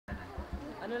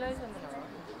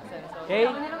Okay,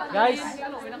 guys.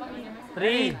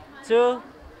 3, 2,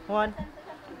 1.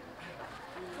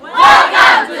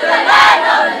 Welcome to the land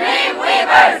of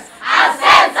Dreamweavers,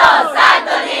 ASENSO,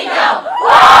 Santo Niño!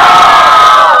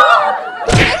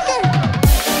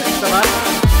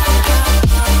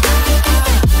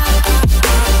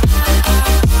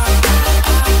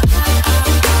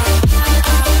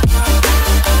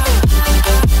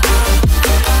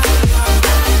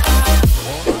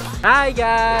 Hi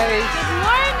guys!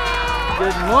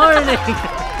 Good morning!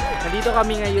 Nandito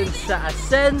kami ngayon sa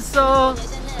ASENSO.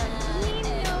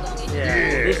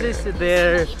 Yeah, this is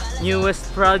their newest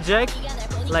project.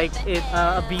 Like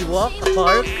a bee walk, a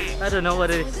park. I don't know what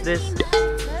is this.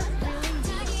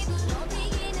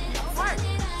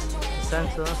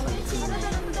 ASENSO, Santo Niño.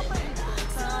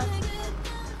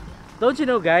 Don't you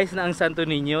know guys na ang Santo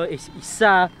Niño is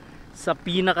isa sa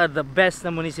pinaka the best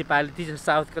na municipality sa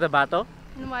South Cotabato?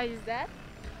 And why is that?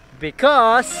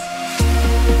 Because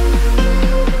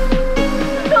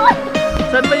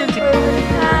saan ba yung chicken?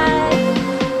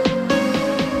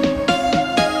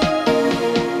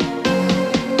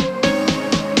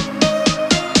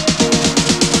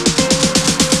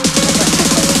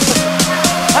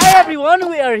 Hi everyone,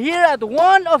 we are here at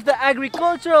one of the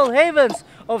agricultural havens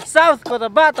of South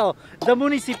Cotabato, the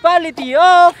municipality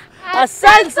of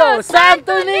ASENSO,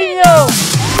 Santo Niño!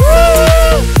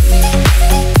 Woo!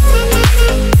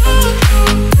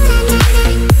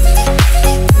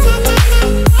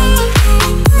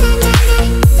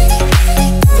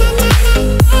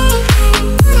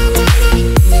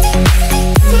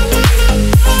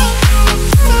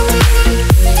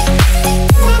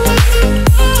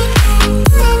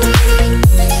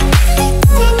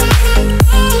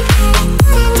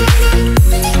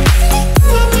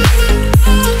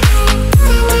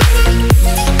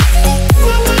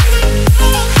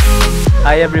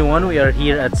 Hi everyone, we are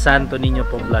here at Santo Niño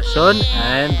Poblacion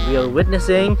and we are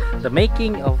witnessing the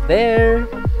making of their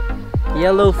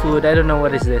yellow food. I don't know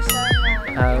what is this.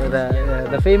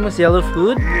 The famous yellow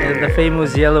food and the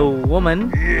famous yellow woman.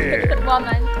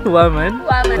 Woman.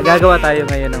 Nagagawa tayo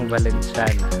ngayon ng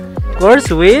Valenciana. Of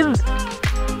course with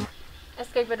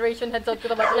SK Federation Head South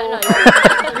Cotabato.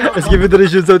 SK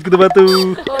Federation South Cotabato.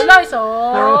 Oh, nice!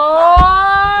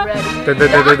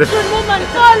 Reaction woman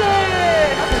college!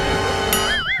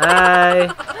 Hi!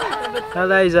 Hi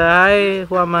Liza! Hi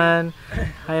woman!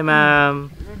 Hi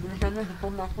ma'am!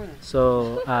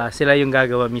 So, sila yung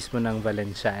gagawa mismo ng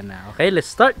Valenciana. Okay, let's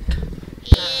start!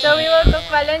 So, we will cook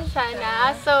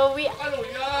Valenciana. So,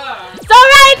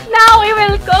 right now, we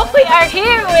will cook. We are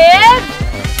here with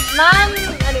Ma'am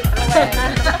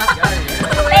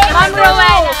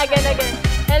Rowena. Again.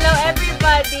 Hello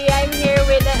everybody! I'm here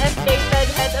with the SK Fed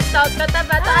Head of South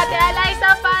Cotabato, Ate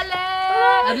Eliza Pale!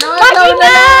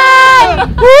 Makinay!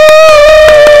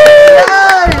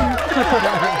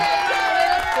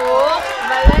 Cook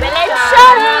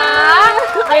Valenciana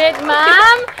with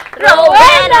Ma'am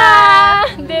Rowena!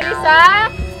 Diri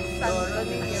sa Santo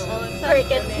Niño.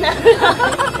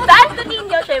 Santo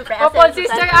Niño, syempre. Opo,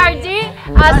 Sister RG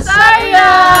Asaria!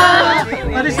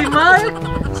 Ano si Mark?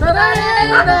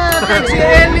 Sarayana! Si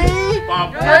Ellie!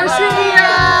 Garcia!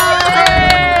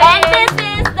 And this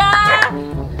is the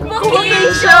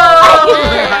cooking show!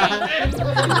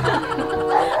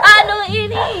 Ano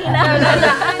ini?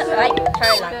 Right,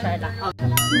 try lang.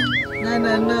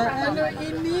 Ano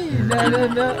ini?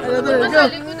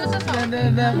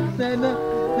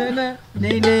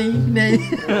 Nay.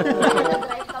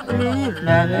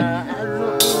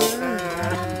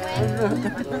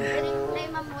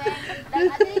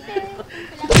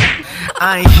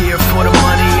 I ain't here for the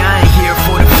money, I ain't here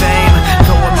for the fame.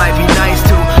 Though it might be nice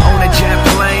to own a jet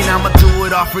plane, I'ma do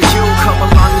it all for you. Come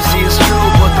along and see it's true,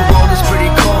 but the world is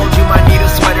pretty cold. You might need a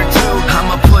sweater too.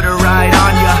 I'ma put it right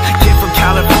on ya. Kid from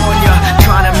California,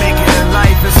 trying to make it in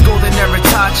life. In school they never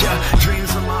taught ya.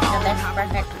 Dreams of my own. That's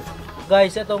perfect.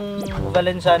 Guys, itong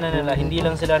Valenciana nila, hindi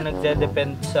lang sila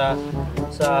nagde-depend sa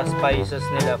spices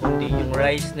nila, kundi yung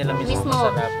rice nila mismo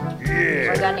masarap.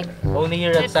 Organic. Only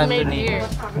here at Santo Niño.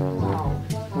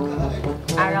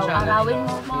 Araw-arawin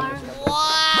mo, Mar.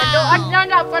 At na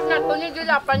dapat na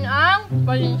tunigilapan ang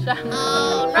Valenciana.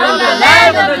 From the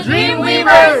land of the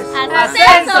Dreamweavers,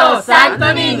 ASENSO,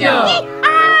 Santo Niño!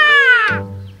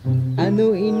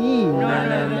 Ano ini?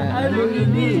 Ano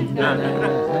ini?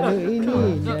 Ano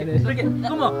ini?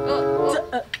 Come on.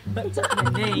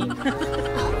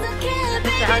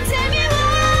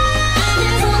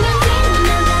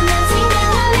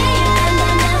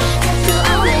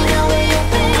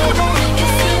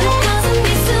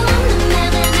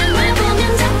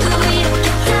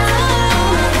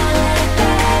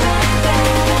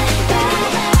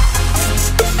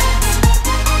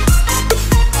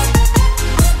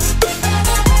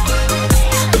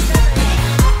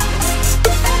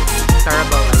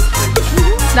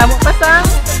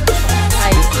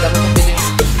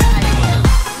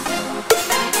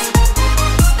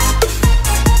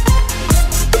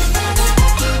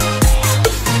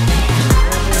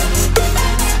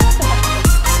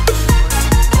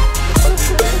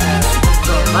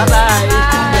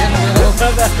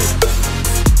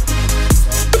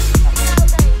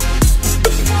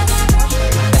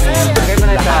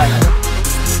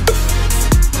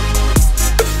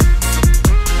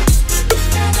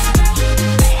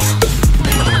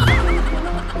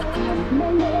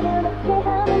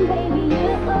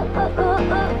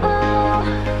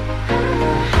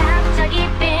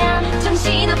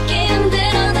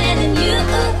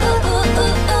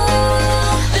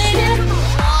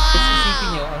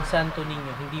 Santo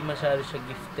Niño, hindi masyado siya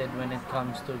gifted when it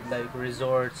comes to like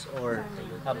resorts or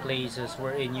places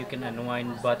wherein you can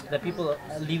unwind. But the people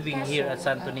living here at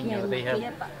Santo Niño,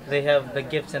 they have the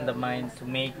gifts and the mind to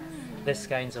make these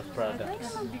kinds of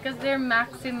products. Because they're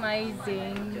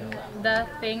maximizing the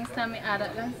things na may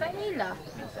ara lang sa nila.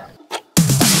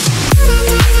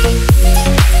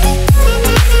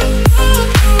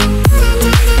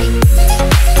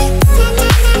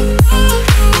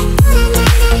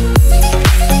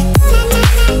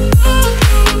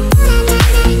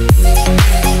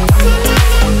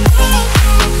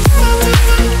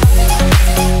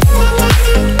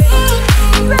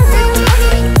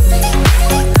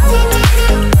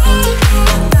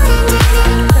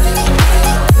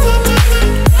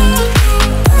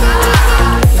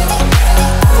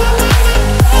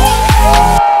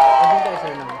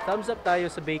 Thumbs up tayo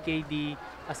sa BKD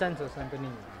ASENSO Santo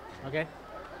Niño. Okay?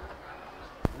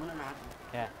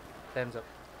 Yeah, thumbs up.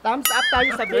 Thumbs up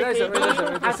tayo sa BKD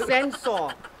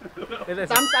ASENSO.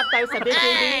 Thumbs up tayo sa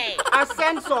BKD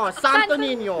ASENSO Santo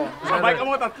Niño. Sabay ka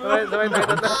mo tatlo. Sabay tayo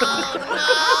tatlo.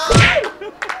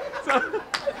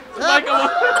 Sabay ka mo.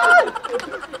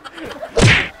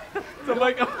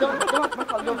 Sabay ka mo.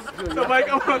 Sabay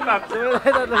ka mo tatlo.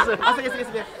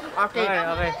 Sige. Okay.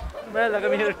 Okay. Well,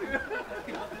 kami here.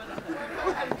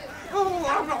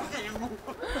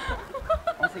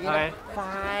 Sige Okay.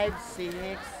 5,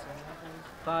 6,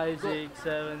 5, 6,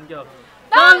 7, go.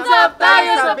 Thumbs up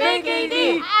tayo sa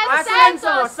BKD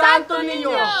ASENSO Santo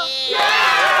Niño. Yeah!